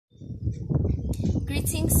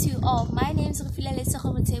Greetings to you all. My name is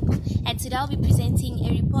Refiloe, and today I'll be presenting a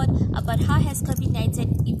report about how has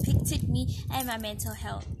COVID-19 impacted me and my mental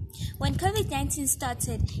health. When COVID-19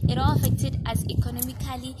 started, it all affected us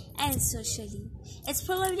economically and socially. It's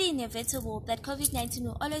probably inevitable that COVID-19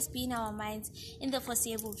 will always be in our minds in the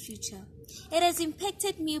foreseeable future. It has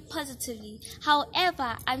impacted me positively.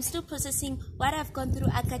 However, I'm still processing what I've gone through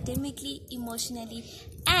academically, emotionally,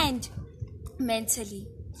 and mentally.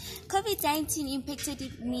 COVID-19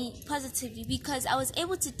 impacted me positively because I was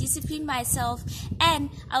able to discipline myself and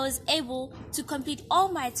I was able to complete all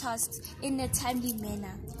my tasks in a timely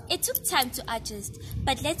manner. It took time to adjust,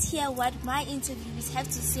 but let's hear what my interviewees have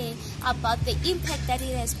to say about the impact that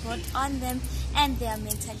it has brought on them and their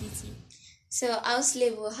mentality. So,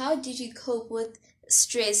 Auslebo, how did you cope with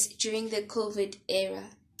stress during the COVID era?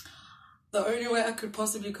 The only way I could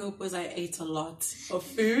possibly cope was I ate a lot of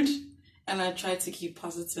food. And I tried to keep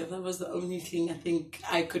positive. That was the only thing I think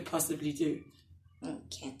I could possibly do.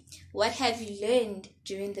 Okay. What have you learned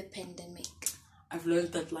during the pandemic? I've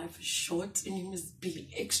learned that life is short and you must be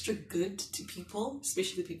extra good to people,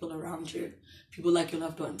 especially the people around you. People like your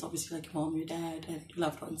loved ones, obviously like your mom, your dad, and your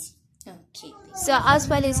loved ones. Okay. So,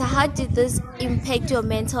 Aswali, how did this impact your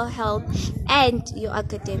mental health and your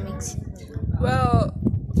academics? Well,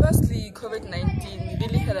 firstly, COVID-19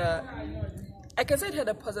 really had I can say it had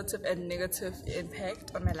a positive and negative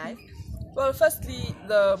impact on my life. Well, firstly,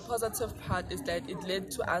 the positive part is that it led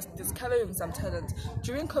to us discovering some talent.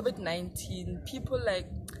 During COVID-19, people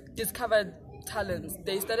discovered talents.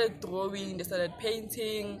 They started drawing, they started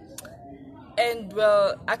painting, and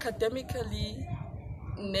well, academically,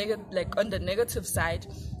 on the negative side,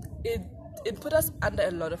 it put us under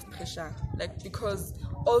a lot of pressure. Because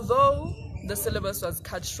although the syllabus was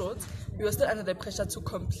cut short, we were still under the pressure to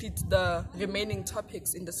complete the remaining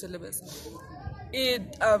topics in the syllabus.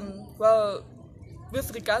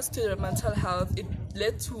 With regards to the mental health, it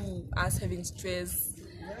led to us having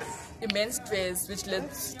immense stress, which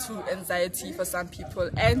led to anxiety for some people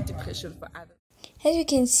and depression for others. As you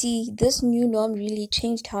can see, this new norm really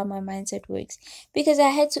changed how my mindset works because I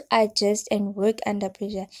had to adjust and work under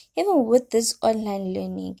pressure, even with this online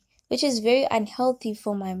learning, which is very unhealthy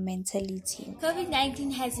for my mentality.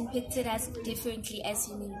 COVID-19 has impacted us differently as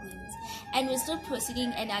human beings, and we're still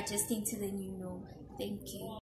proceeding and adjusting to the new norm. Thank you.